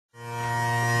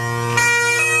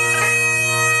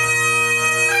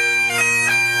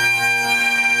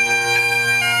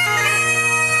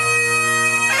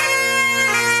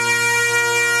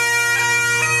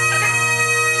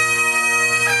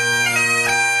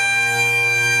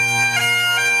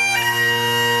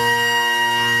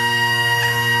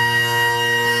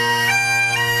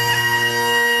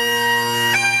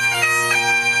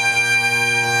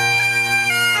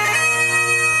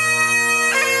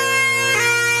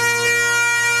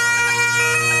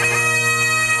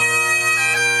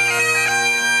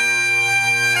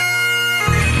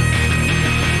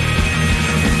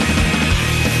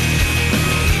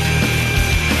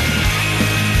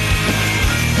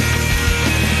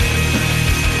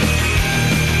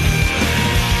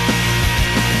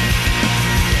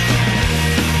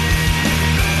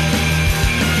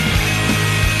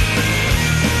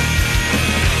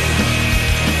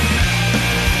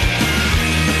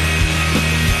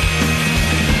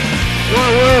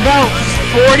about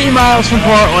 40 miles from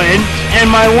Portland, and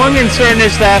my one concern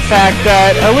is that fact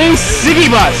that at least City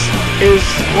Bus is,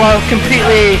 well,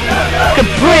 completely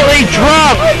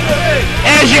drunk,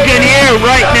 as you can hear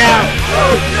right now.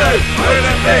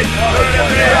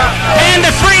 And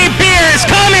the free beer is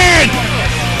coming!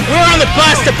 We're on the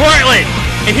bus to Portland,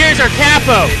 and here's our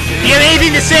capo. Do you have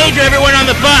anything to say to everyone on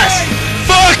the bus?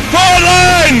 Fuck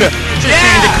Portland!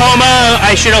 In Tacoma,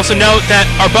 I should also note that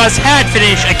our bus had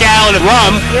finished a gallon of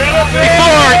rum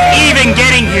before even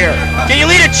getting here. Can you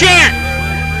lead a chant?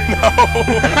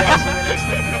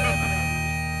 No.